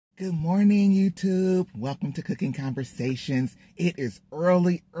Good morning, YouTube. Welcome to Cooking Conversations. It is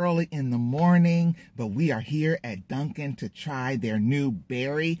early in the morning, but we are here at Dunkin to try their new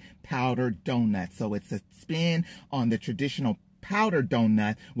berry powder donut. So it's a spin on the traditional powder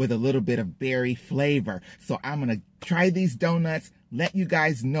donut with a little bit of berry flavor. So I'm going to try these donuts, let you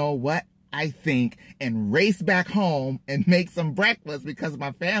guys know what I think, and race back home and make some breakfast because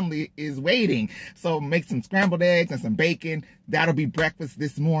my family is waiting. So make some scrambled eggs and some bacon. That'll be breakfast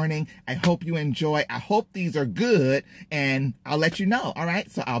this morning. I hope you enjoy. I hope these are good, and I'll let you know. All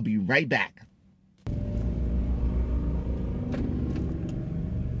right, so I'll be right back.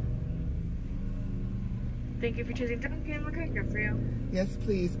 Thank you for choosing Dunkin. What can I get for you? Yes,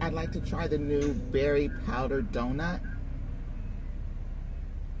 please. I'd like to try the new berry powder donut.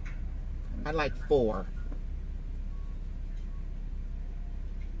 I'd like 4.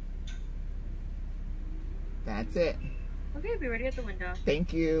 That's it. Okay, I'll be ready at the window.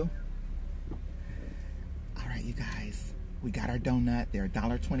 Thank you. All right, you guys. We got our donut. They're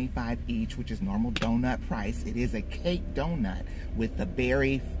 $1.25 each, which is normal donut price. It is a cake donut with the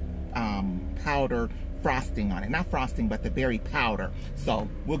berry powder frosting on it. Not frosting, but the berry powder. So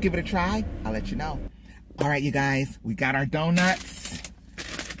we'll give it a try. I'll let you know. All right, you guys. We got our donuts.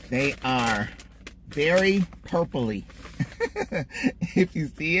 They are very purpley. If you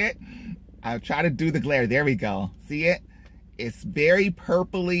see it, I'll try to do the glare. There we go. See it? It's very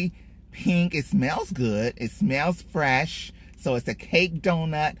purpley pink. It smells good. It smells fresh. So it's a cake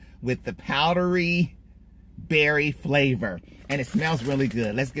donut with the powdery berry flavor. And it smells really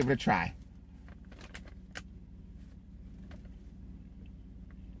good. Let's give it a try.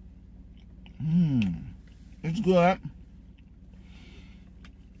 It's good.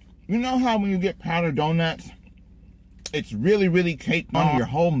 You know how when you get powdered donuts, it's really caked on your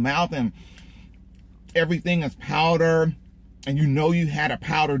whole mouth and everything is powder and you know you had a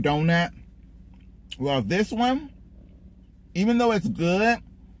powdered donut? Well, this one, even though it's good,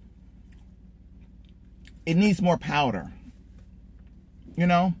 it needs more powder. You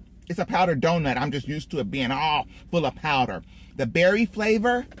know, it's a powdered donut. I'm just used to it being all full of powder. The berry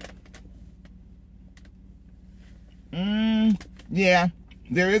flavor, yeah.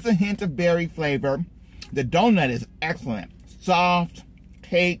 There is a hint of berry flavor. The donut is excellent. Soft,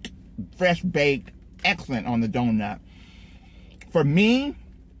 cake, fresh baked, excellent on the donut. For me,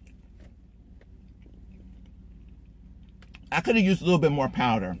 I could have used a little bit more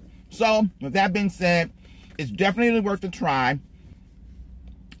powder. So, with that being said, it's definitely worth a try.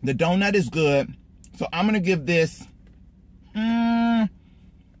 The donut is good. So, I'm going to give this a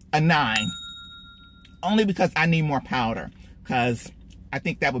 9. Only because I need more powder. Because I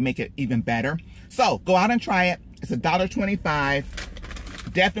think that would make it even better. So, go out and try it. It's $1.25.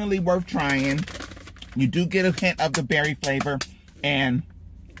 Definitely worth trying. You do get a hint of the berry flavor. And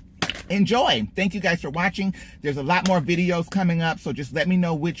enjoy. Thank you guys for watching. There's a lot more videos coming up, so just let me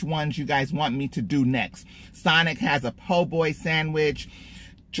know which ones you guys want me to do next. Sonic has a po' boy sandwich.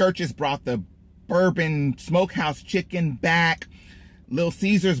 Churches brought the bourbon smokehouse chicken back. Little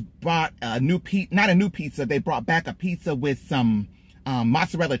Caesars brought a new pizza, not a new pizza, they brought back a pizza with some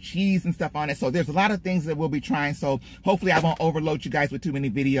mozzarella cheese and stuff on it. So there's a lot of things that we'll be trying. So hopefully I won't overload you guys with too many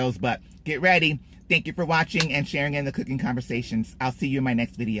videos, but get ready. Thank you for watching and sharing in the cooking conversations. I'll see you in my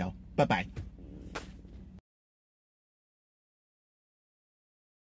next video. Bye-bye.